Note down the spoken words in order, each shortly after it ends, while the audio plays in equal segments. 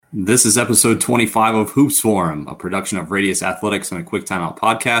This is episode 25 of Hoops Forum, a production of Radius Athletics and a Quick Timeout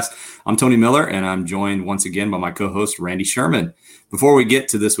podcast. I'm Tony Miller, and I'm joined once again by my co-host, Randy Sherman. Before we get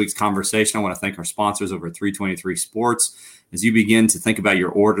to this week's conversation, I want to thank our sponsors over at 323 Sports. As you begin to think about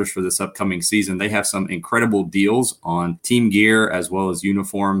your orders for this upcoming season, they have some incredible deals on team gear as well as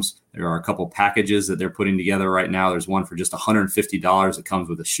uniforms. There are a couple packages that they're putting together right now. There's one for just $150 that comes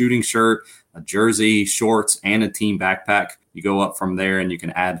with a shooting shirt, a jersey, shorts, and a team backpack. You go up from there and you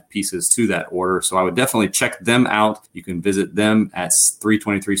can add pieces to that order. So I would definitely check them out. You can visit them at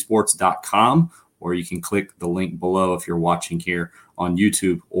 323sports.com, or you can click the link below if you're watching here on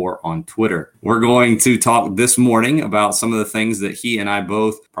YouTube or on Twitter. We're going to talk this morning about some of the things that he and I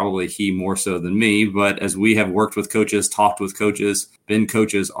both, probably he more so than me, but as we have worked with coaches, talked with coaches, been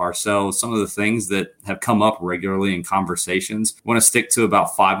coaches ourselves, some of the things that have come up regularly in conversations. I want to stick to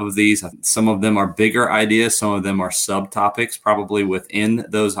about 5 of these. Some of them are bigger ideas. Some of them are subtopics probably within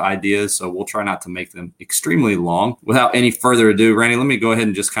those ideas. So we'll try not to make them extremely long. Without any further ado, Randy, let me go ahead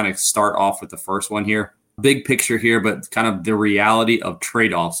and just kind of start off with the first one here. Big picture here, but kind of the reality of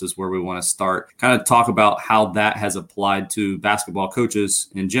trade-offs is where we want to start. Kind of talk about how that has applied to basketball coaches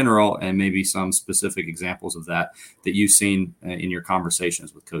in general, and maybe some specific examples of that you've seen in your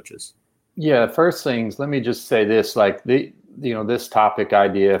conversations with coaches. Yeah, first things, let me just say this, like this topic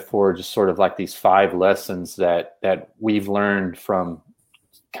idea for just sort of like these 5 lessons that we've learned from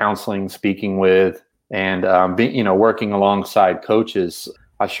counseling, speaking with, and working alongside coaches.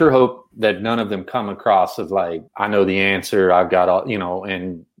 I sure hope that none of them come across as like, I know the answer, I've got all,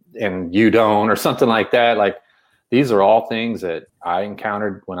 and you don't, or something like that. Like, these are all things that I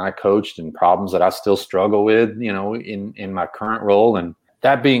encountered when I coached and problems that I still struggle with, in my current role. And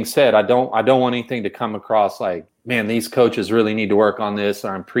that being said, I don't want anything to come across like, man, these coaches really need to work on this,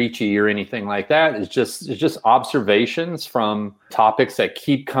 or I'm preachy or anything like that. It's just observations from topics that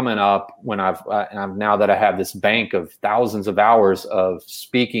keep coming up when I've now that I have this bank of thousands of hours of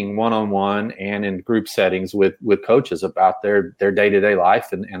speaking one-on-one and in group settings with coaches about their day-to-day life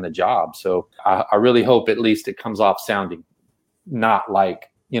and the job. So I really hope at least it comes off sounding not like,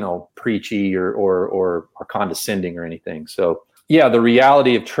 preachy or condescending or anything. So yeah, the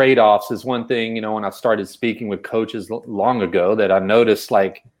reality of trade-offs is one thing, when I started speaking with coaches long ago, that I noticed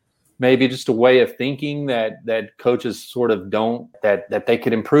like maybe just a way of thinking that coaches sort of don't, that they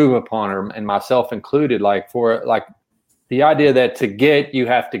could improve upon, and myself included, like for like the idea that to get, you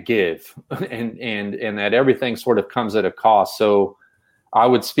have to give, and that everything sort of comes at a cost. So I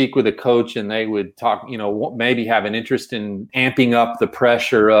would speak with a coach and they would talk, maybe have an interest in amping up the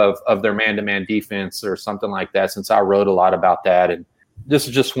pressure of their man-to-man defense or something like that, since I wrote a lot about that. And this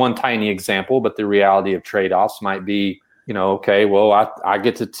is just one tiny example, but the reality of trade-offs might be, okay, well, I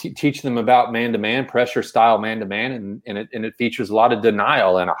get to teach them about man-to-man, pressure style man-to-man, and it features a lot of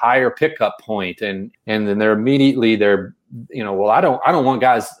denial and a higher pickup point. And then they're well, I don't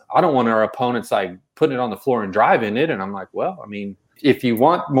want our opponents like putting it on the floor and driving it. And I'm like, well, I mean, if you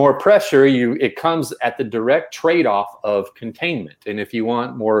want more pressure, it comes at the direct trade-off of containment. And if you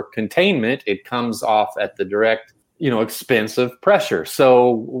want more containment, it comes off at the direct, expense of pressure.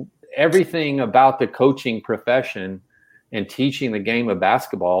 So everything about the coaching profession and teaching the game of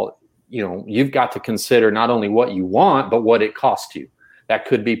basketball, you've got to consider not only what you want, but what it costs you. That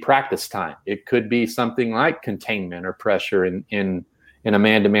could be practice time. It could be something like containment or pressure in a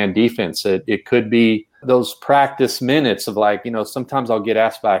man-to-man defense. It could be those practice minutes of like, sometimes I'll get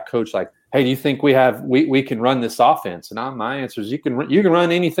asked by a coach like, hey, do you think we can run this offense? And my answer is you can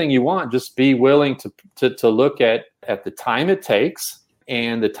run anything you want. Just be willing to look at the time it takes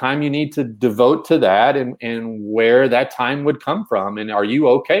and the time you need to devote to that, and where that time would come from. And are you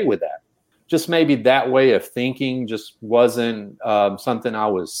okay with that? Just maybe that way of thinking just wasn't something I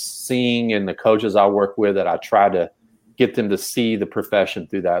was seeing in the coaches I work with, that I try to get them to see the profession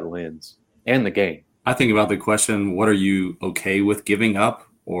through that lens and the game. I think about the question, what are you okay with giving up,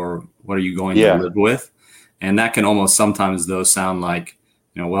 or what are you going to live with? And that can almost sometimes, though, sound like,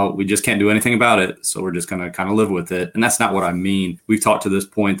 well, we just can't do anything about it, so we're just going to kind of live with it. And that's not what I mean. We've talked to this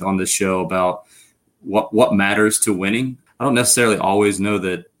point on this show about what matters to winning. I don't necessarily always know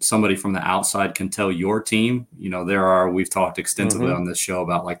that somebody from the outside can tell your team. We've talked extensively on this show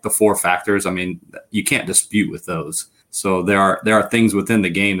about like the 4 factors. I mean, you can't dispute with those. So there are things within the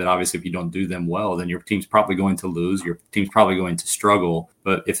game that obviously if you don't do them well, then your team's probably going to lose. Your team's probably going to struggle.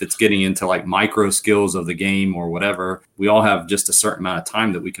 But if it's getting into like micro skills of the game or whatever, we all have just a certain amount of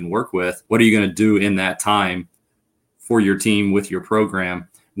time that we can work with. What are you going to do in that time for your team with your program?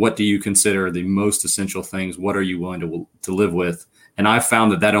 What do you consider the most essential things? What are you willing to live with? And I've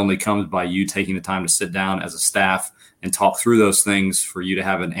found that only comes by you taking the time to sit down as a staff and talk through those things for you to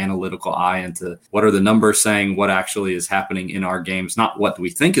have an analytical eye into what are the numbers saying, what actually is happening in our games, not what we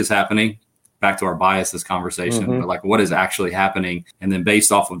think is happening, back to our biases conversation, but like what is actually happening. And then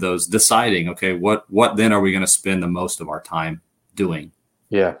based off of those, deciding, okay, what then are we going to spend the most of our time doing?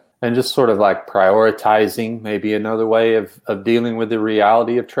 Yeah. And just sort of like prioritizing, maybe another way of dealing with the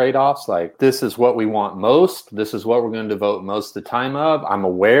reality of trade-offs. Like, this is what we want most. This is what we're going to devote most of the time of. I'm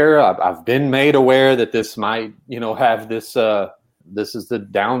aware, I've been made aware that this might, have this, this is the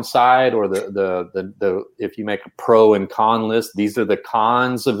downside, or the if you make a pro and con list, these are the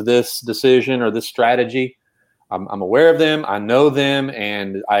cons of this decision or this strategy. I'm aware of them. I know them,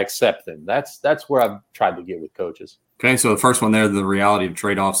 and I accept them. That's where I've tried to get with coaches. Okay, so the first one there, the reality of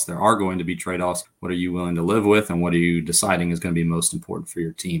trade-offs. There are going to be trade-offs. What are you willing to live with, and what are you deciding is going to be most important for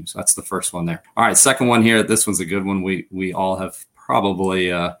your team? So that's the first one there. All right, second one here. This one's a good one. We all have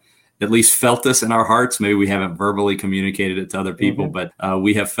probably at least felt this in our hearts. Maybe we haven't verbally communicated it to other people, but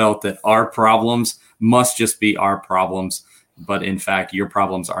we have felt that our problems must just be our problems. But in fact, your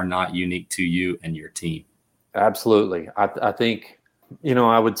problems are not unique to you and your team. Absolutely. I think,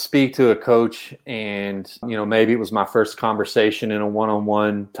 I would speak to a coach, and, maybe it was my first conversation in a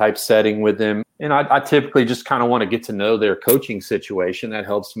one-on-one type setting with them. And I typically just kind of want to get to know their coaching situation. That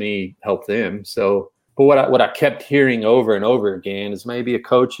helps me help them. So, but what I kept hearing over and over again is maybe a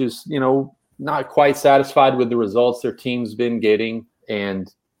coach who's, not quite satisfied with the results their team's been getting.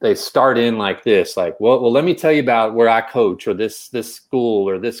 And they start in like this, like, well, let me tell you about where I coach, or this school,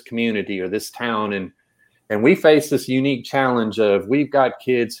 or this community, or this town. And we face this unique challenge of, we've got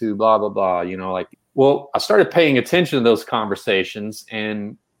kids who blah, blah, blah, I started paying attention to those conversations.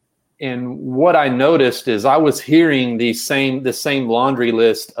 And what I noticed is I was hearing the same laundry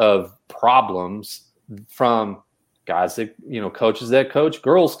list of problems from guys that, coaches that coach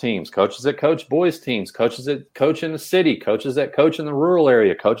girls teams, coaches that coach boys teams, coaches that coach in the city, coaches that coach in the rural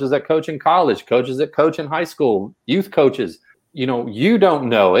area, coaches that coach in college, coaches that coach in high school, youth coaches. You don't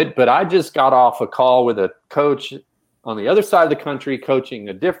know it, but I just got off a call with a coach on the other side of the country coaching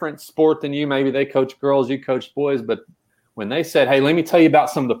a different sport than you. Maybe they coach girls, you coach boys. But when they said, hey, let me tell you about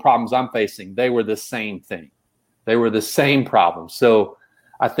some of the problems I'm facing, they were the same thing. They were the same problems. So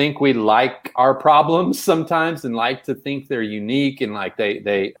I think we like our problems sometimes and like to think they're unique. And like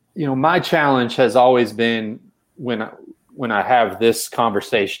they my challenge has always been, when I have this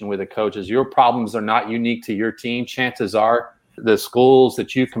conversation with a coach, is your problems are not unique to your team. Chances are the schools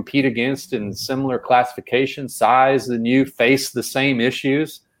that you compete against in similar classification, size than you, face the same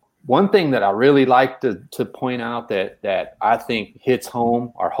issues. One thing that I really like to point out that I think hits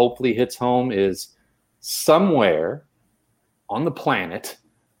home, or hopefully hits home, is somewhere on the planet,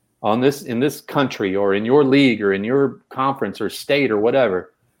 in this country, or in your league, or in your conference or state or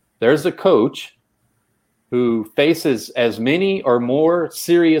whatever, there's a coach who faces as many or more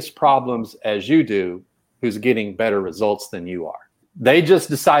serious problems as you do, who's getting better results than you are. They just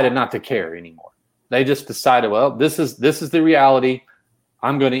decided not to care anymore. They just decided, well, this is the reality.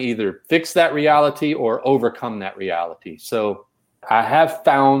 I'm going to either fix that reality or overcome that reality. So I have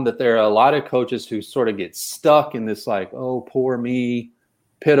found that there are a lot of coaches who sort of get stuck in this like, oh, poor me,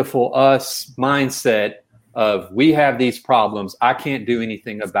 pitiful us mindset of, we have these problems, I can't do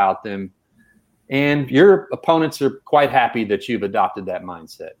anything about them. And your opponents are quite happy that you've adopted that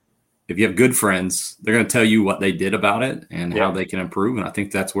mindset. If you have good friends, they're going to tell you what they did about it and how they can improve. And I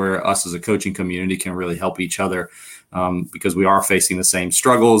think that's where us as a coaching community can really help each other, because we are facing the same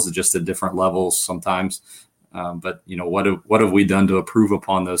struggles, just at different levels sometimes. But, what have we done to improve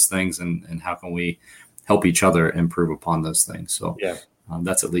upon those things, and how can we help each other improve upon those things? So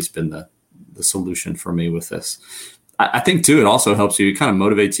that's at least been the solution for me with this. I think, too, it also helps you. It kind of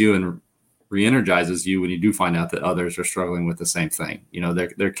motivates you and re-energizes you when you do find out that others are struggling with the same thing.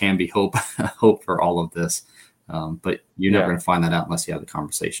 There can be hope for all of this, but you're never going to find that out unless you have the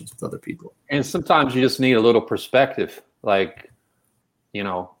conversations with other people. And sometimes you just need a little perspective. Like,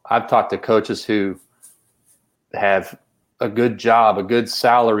 I've talked to coaches who have a good job, a good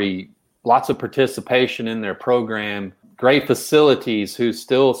salary, lots of participation in their program, great facilities, who's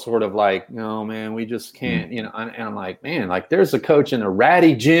still sort of like, no, man, we just can't, and I'm like, man, like, there's a coach in a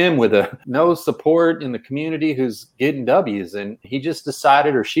ratty gym with no support in the community who's getting W's, and he just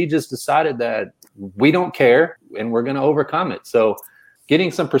decided, or she just decided, that we don't care and we're going to overcome it. So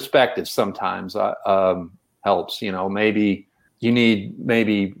getting some perspective sometimes helps. Maybe you need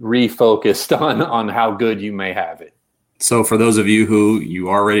refocused on how good you may have it. So for those of you who you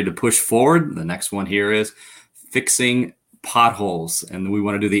are ready to push forward, the next one here is fixing potholes. And we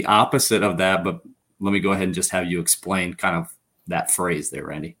want to do the opposite of that, but let me go ahead and just have you explain kind of that phrase there,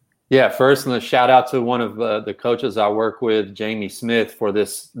 Randy. Yeah, first, let's shout out to one of the coaches I work with, Jamie Smith, for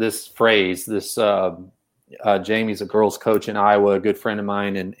this phrase. Jamie's a girls coach in Iowa, a good friend of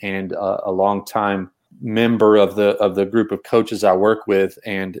mine, and a longtime member of the group of coaches I work with.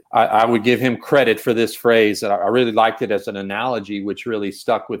 And I would give him credit for this phrase. I really liked it as an analogy, which really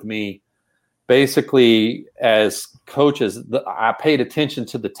stuck with me. Basically, as coaches, I paid attention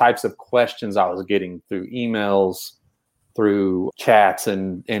to the types of questions I was getting through emails, through chats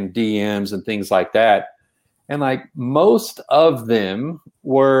and DMs and things like that. And like most of them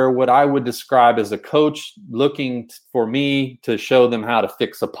were what I would describe as a coach looking for me to show them how to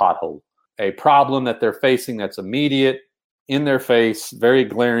fix a pothole, a problem that they're facing that's immediate, in their face, very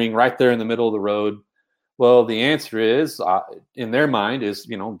glaring, right there in the middle of the road. Well, the answer is, in their mind, is,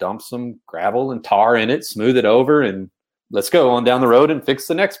 dump some gravel and tar in it, smooth it over, and let's go on down the road and fix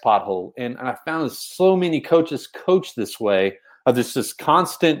the next pothole. And I found so many coaches coach this way, of this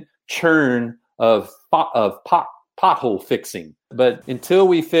constant churn of pothole fixing. But until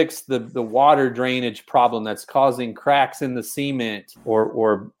we fix the water drainage problem that's causing cracks in the cement,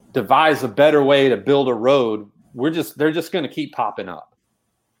 or devise a better way to build a road, they're just going to keep popping up.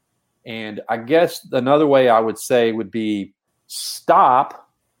 And I guess another way I would say would be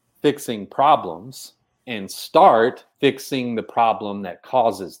stop fixing problems and start fixing the problem that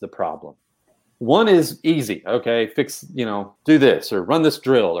causes the problem. One is easy. Okay, fix, do this or run this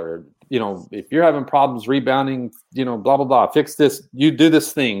drill, or, if you're having problems rebounding, blah, blah, blah, fix this, you do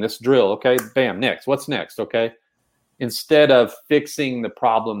this thing, this drill. Okay, bam, next. What's next? Okay. Instead of fixing the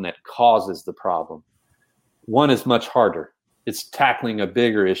problem that causes the problem. One is much harder. It's tackling a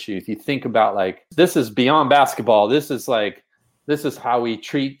bigger issue. If you think about, like, this is beyond basketball. This is how we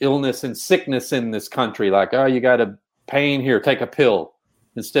treat illness and sickness in this country. Like, oh, you got a pain here, take a pill,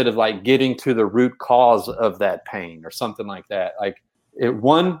 instead of like getting to the root cause of that pain or something like that. Like,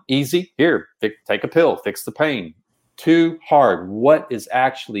 one, easy, here, take a pill, fix the pain. Two, hard, what is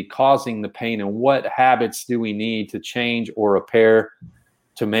actually causing the pain, and what habits do we need to change or repair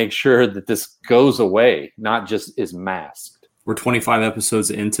to make sure that this goes away, not just is masked. We're 25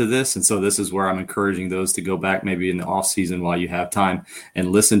 episodes into this, and so this is where I'm encouraging those to go back maybe in the off season while you have time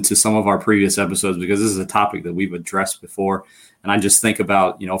and listen to some of our previous episodes, because this is a topic that we've addressed before. And I just think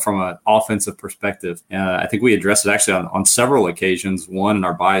about, from an offensive perspective, I think we addressed it actually on several occasions, one in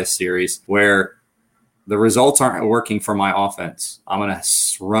our bias series, where the results aren't working for my offense. I'm going to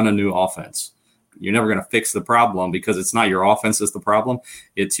run a new offense. You're never going to fix the problem, because it's not your offense that's the problem.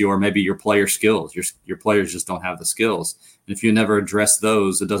 It's maybe your player skills. Your players just don't have the skills. And if you never address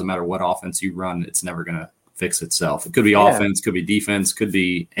those, it doesn't matter what offense you run, it's never going to fix itself. It could be offense, could be defense, could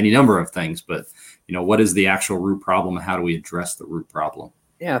be any number of things. But, what is the actual root problem, and how do we address the root problem?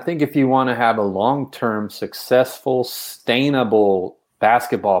 Yeah, I think if you want to have a long-term, successful, sustainable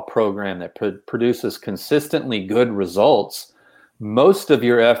basketball program that produces consistently good results, most of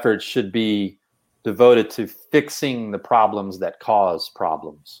your efforts should be devoted to fixing the problems that cause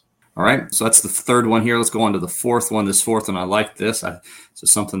problems. All right, so that's the third one here. Let's go on to the fourth one. This fourth one, I like this. This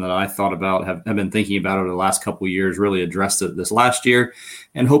is something that I thought about, have been thinking about over the last couple of years, really addressed it this last year,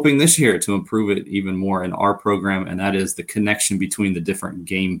 and hoping this year to improve it even more in our program, and that is the connection between the different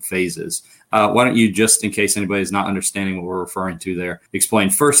game phases. Why don't you, just in case anybody's not understanding what we're referring to there, explain,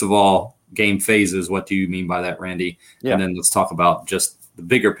 first of all, game phases. What do you mean by that, Randy? Yeah. And then let's talk about just the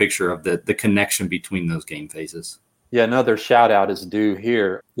bigger picture of the connection between those game phases. Yeah, another shout out is due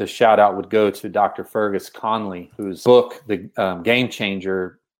here. The shout out would go to Dr. Fergus Conley, whose book, The Game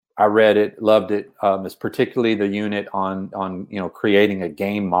Changer, I read it, loved it. It's particularly the unit on creating a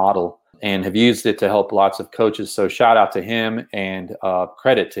game model, and have used it to help lots of coaches. So shout out to him, and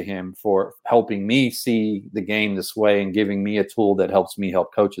credit to him for helping me see the game this way and giving me a tool that helps me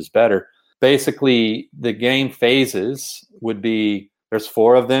help coaches better. Basically, the game phases would be, there's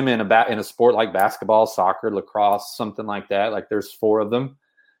 4 of them in a sport like basketball, soccer, lacrosse, something like that. Like, there's 4 of them.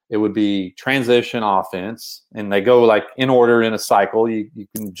 It would be transition, offense, and they go like in order in a cycle. You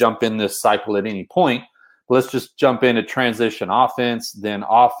can jump in this cycle at any point. But let's just jump into transition, offense, then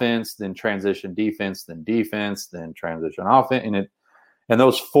transition, defense, then transition, offense. And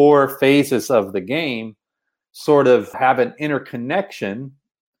those 4 phases of the game sort of have an interconnection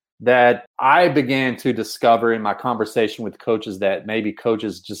that I began to discover in my conversation with coaches, that maybe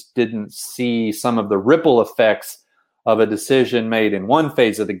coaches just didn't see some of the ripple effects of a decision made in one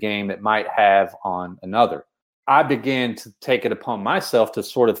phase of the game that might have on another. I began to take it upon myself to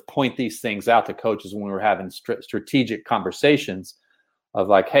sort of point these things out to coaches when we were having strategic conversations of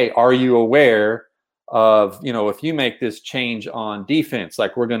like, hey, are you aware of, if you make this change on defense,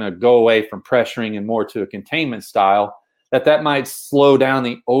 like we're going to go away from pressuring and more to a containment style, that might slow down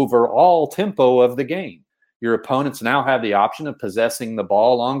the overall tempo of the game. Your opponents now have the option of possessing the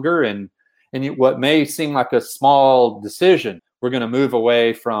ball longer, and what may seem like a small decision, we're going to move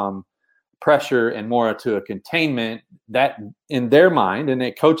away from pressure and more to a containment. That in their mind and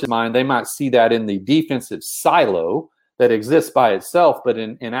a coach's mind, they might see that in the defensive silo that exists by itself, but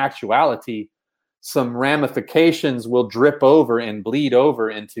in actuality, some ramifications will drip over and bleed over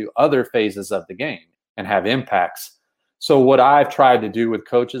into other phases of the game and have impacts. So what I've tried to do with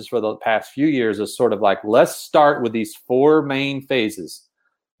coaches for the past few years is sort of like, let's start with these 4 main phases.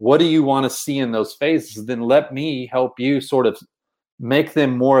 What do you want to see in those phases? Then let me help you sort of make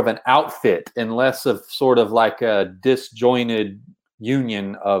them more of an outfit and less of sort of like a disjointed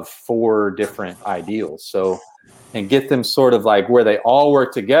union of 4 different ideals. So, and get them sort of like where they all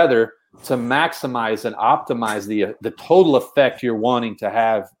work together to maximize and optimize the total effect you're wanting to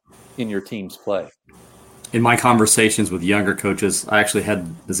have in your team's play. In my conversations with younger coaches, I actually had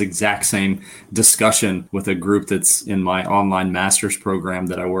this exact same discussion with a group that's in my online master's program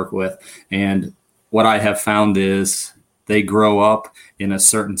that I work with. And what I have found is they grow up in a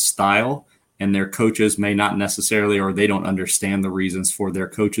certain style, and their coaches may not necessarily, or they don't understand the reasons for their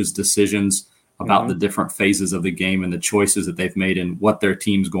coaches' decisions about the different phases of the game and the choices that they've made and what their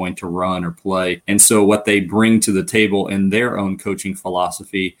team's going to run or play. And so what they bring to the table in their own coaching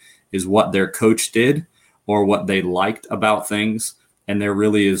philosophy is what their coach did or what they liked about things. And there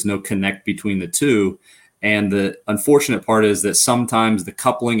really is no connect between the two. And the unfortunate part is that sometimes the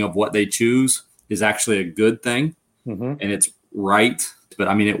coupling of what they choose is actually a good thing and it's right. But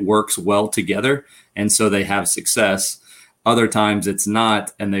I mean, it works well together. And so they have success. Other times it's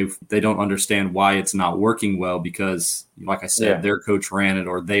not, and they don't understand why it's not working well because, like I said, their coach ran it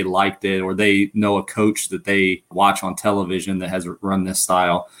or they liked it or they know a coach that they watch on television that has run this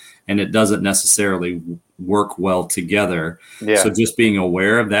style, and it doesn't necessarily work well together. So just being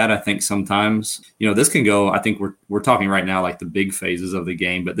aware of that, I think sometimes, this can go, I think we're talking right now like the big phases of the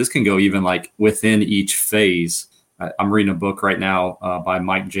game, but this can go even like within each phase. I'm reading a book right now by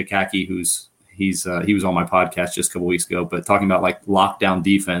Mike Jacaki, he was on my podcast just a couple weeks ago, but talking about like lockdown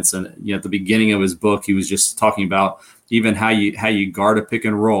defense. And at the beginning of his book, he was just talking about even how you guard a pick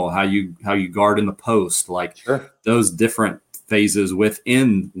and roll, how you guard in the post, like those different phases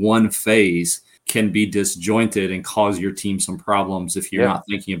within one phase can be disjointed and cause your team some problems if you're not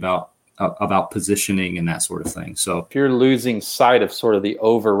thinking about positioning and that sort of thing. So if you're losing sight of sort of the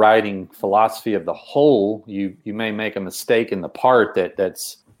overriding philosophy of the whole, you may make a mistake in the part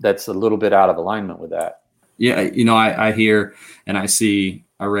that's a little bit out of alignment with that. Yeah. I hear and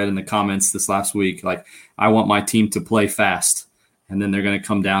I read in the comments this last week, like, I want my team to play fast, and then they're going to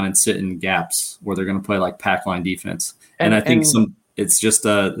come down and sit in gaps, or they're going to play like pack line defense. And I think it's just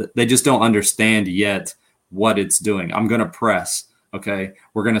they just don't understand yet what it's doing. I'm going to press. Okay.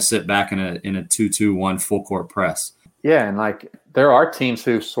 We're going to sit back in a 2-2-1 full court press. Yeah. And like, there are teams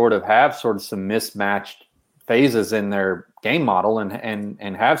who have some mismatched phases in their game model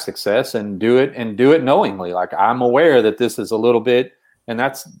and have success and do it knowingly. Like, I'm aware that this is a little bit, and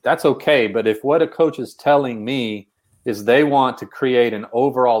that's okay. But if what a coach is telling me is they want to create an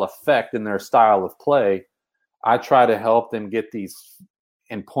overall effect in their style of play, I try to help them get these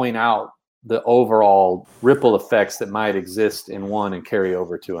and point out the overall ripple effects that might exist in one and carry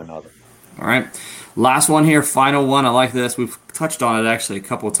over to another. All right. Last one here, final one. I like this. We've touched on it actually a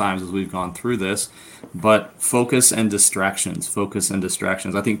couple of times as we've gone through this, but focus and distractions.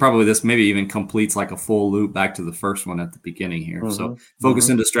 I think probably this maybe even completes like a full loop back to the first one at the beginning here. So focus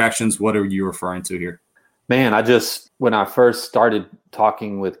and distractions, what are you referring to here? Man, when I first started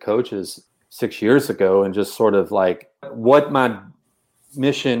talking with coaches 6 years ago and just sort of like what my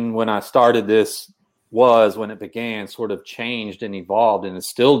mission when I started this was when it began sort of changed and evolved and is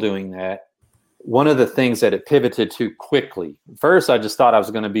still doing that. One of the things that it pivoted to quickly. First, I just thought I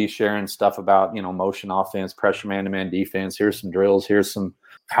was going to be sharing stuff about, motion offense, pressure man-to-man defense. Here's some drills. Here's some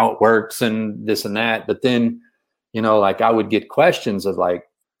how it works and this and that. But then, like I would get questions of like,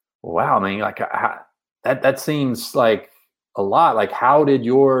 wow, man, like that seems like a lot. Like, how did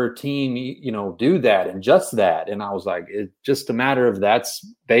your team, do that and just that? And I was like, it's just a matter of that's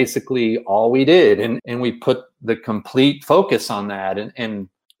basically all we did. And we put the complete focus on that. And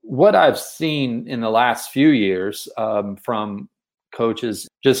what I've seen in the last few years from coaches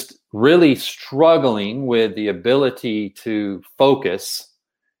just really struggling with the ability to focus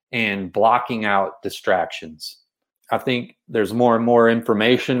and blocking out distractions. I think there's more and more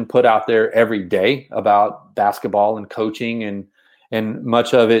information put out there every day about basketball and coaching, and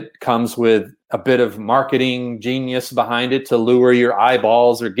much of it comes with a bit of marketing genius behind it to lure your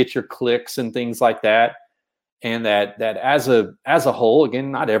eyeballs or get your clicks and things like that. And that as a whole,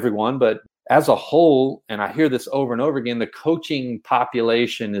 again, not everyone, but as a whole, and I hear this over and over again, the coaching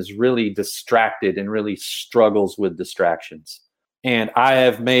population is really distracted and really struggles with distractions. And I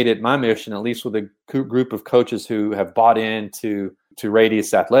have made it my mission, at least with a group of coaches who have bought into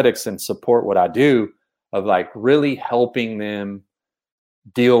Radius Athletics and support what I do, of like really helping them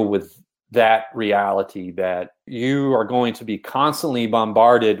deal with that reality that you are going to be constantly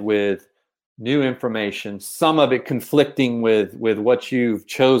bombarded with new information, some of it conflicting with what you've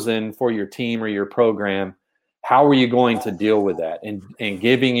chosen for your team or your program. How are you going to deal with that? And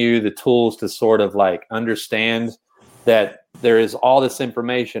giving you the tools to sort of like understand that there is all this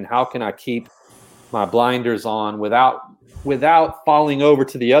information. How can I keep my blinders on without falling over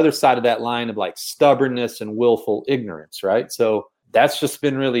to the other side of that line of like stubbornness and willful ignorance, right? So that's just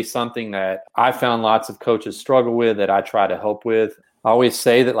been really something that I found lots of coaches struggle with, that I try to help with. I always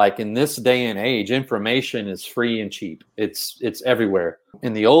say that like in this day and age, information is free and cheap. It's everywhere.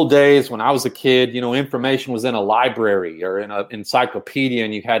 In the old days when I was a kid, information was in a library or in an encyclopedia,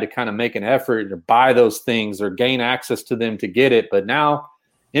 and you had to kind of make an effort to buy those things or gain access to them to get it. But now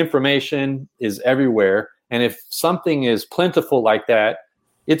information is everywhere. And if something is plentiful like that,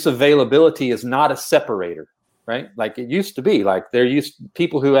 its availability is not a separator, right? Like it used to be. Like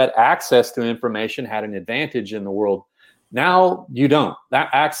people who had access to information had an advantage in the world. Now you don't. That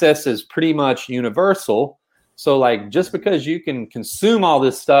access is pretty much universal. So like just because you can consume all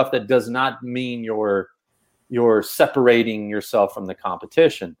this stuff, that does not mean you're separating yourself from the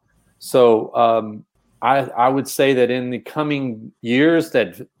competition. So I would say that in the coming years,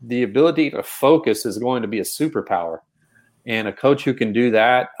 that the ability to focus is going to be a superpower, and a coach who can do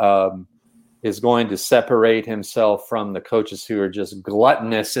that is going to separate himself from the coaches who are just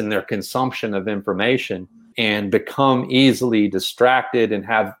gluttonous in their consumption of information and become easily distracted and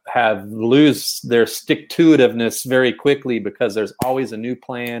lose their stick-to-itiveness very quickly, because there's always a new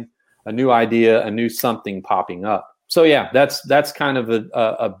plan, a new idea, a new something popping up. So yeah, that's kind of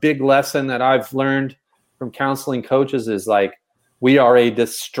a big lesson that I've learned from counseling coaches, is like we are a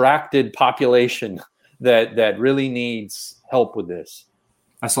distracted population that really needs help with this.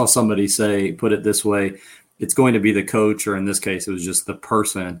 I saw somebody put it this way: it's going to be the coach, or in this case, it was just the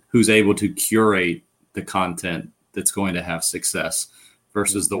person who's able to curate the content that's going to have success,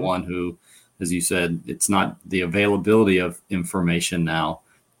 versus the one who, as you said, it's not the availability of information now.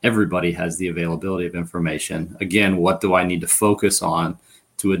 Everybody has the availability of information. Again, what do I need to focus on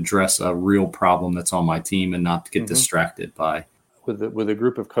to address a real problem that's on my team and not get distracted by? With a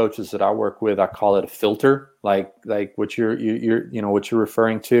group of coaches that I work with, I call it a filter. Like what you're what you're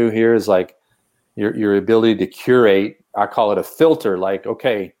referring to here is like your ability to curate. I call it a filter. Like,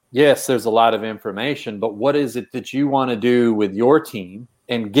 okay, yes, there's a lot of information, but what is it that you want to do with your team?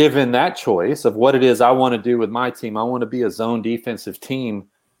 And given that choice of what it is I want to do with my team, I want to be a zone defensive team.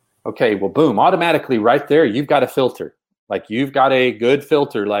 Okay, well, boom, automatically right there, you've got a filter. Like you've got a good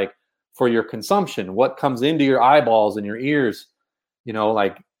filter, like for your consumption, what comes into your eyeballs and your ears.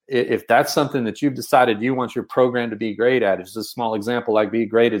 Like if that's something that you've decided you want your program to be great at, it's a small example, like be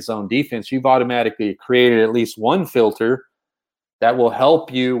great at zone defense, you've automatically created at least one filter that will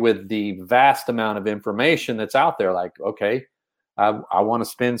help you with the vast amount of information that's out there. Like, okay, I want to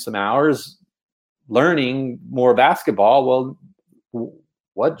spend some hours learning more basketball. Well,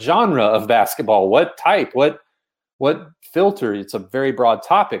 what genre of basketball? What type? What filter? It's a very broad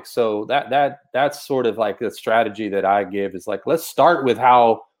topic. So that's sort of like the strategy that I give, is like, let's start with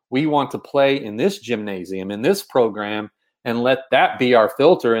how we want to play in this gymnasium, in this program, and let that be our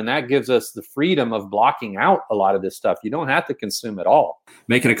filter. And that gives us the freedom of blocking out a lot of this stuff. You don't have to consume it all.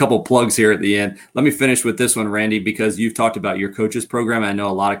 Making a couple plugs here at the end. Let me finish with this one, Randy, because you've talked about your coaches program. I know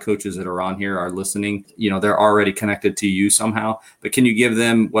a lot of coaches that are on here are listening. They're already connected to you somehow, but can you give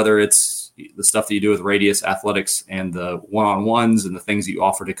them, whether it's the stuff that you do with Radius Athletics and the one-on-ones and the things that you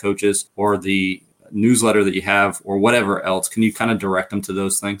offer to coaches, or the newsletter that you have, or whatever else, can you kind of direct them to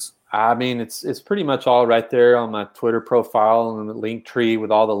those things? I mean, it's pretty much all right there on my Twitter profile and the link tree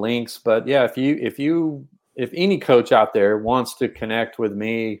with all the links. But yeah, if any coach out there wants to connect with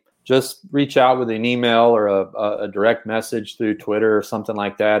me, just reach out with an email or a direct message through Twitter or something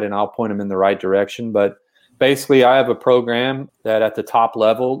like that, and I'll point them in the right direction. But basically, I have a program that at the top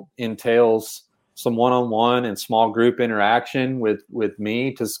level entails some one-on-one and small group interaction with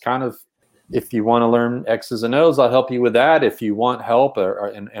me, to kind of, if you want to learn X's and O's, I'll help you with that. If you want help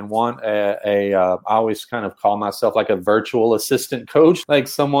and want I always kind of call myself like a virtual assistant coach, like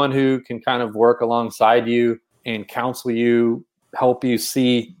someone who can kind of work alongside you and counsel you, help you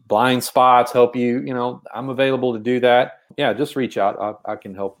see blind spots, help you, I'm available to do that. Yeah, just reach out. I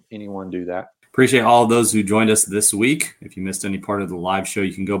can help anyone do that. Appreciate all of those who joined us this week. If you missed any part of the live show,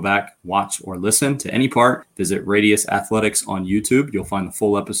 you can go back, watch, or listen to any part. Visit Radius Athletics on YouTube. You'll find the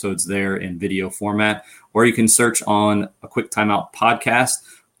full episodes there in video format, or you can search on a Quick Timeout podcast.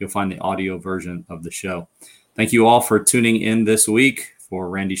 You'll find the audio version of the show. Thank you all for tuning in this week. For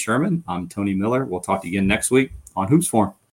Randy Sherman, I'm Tony Miller. We'll talk to you again next week on Hoops Forum.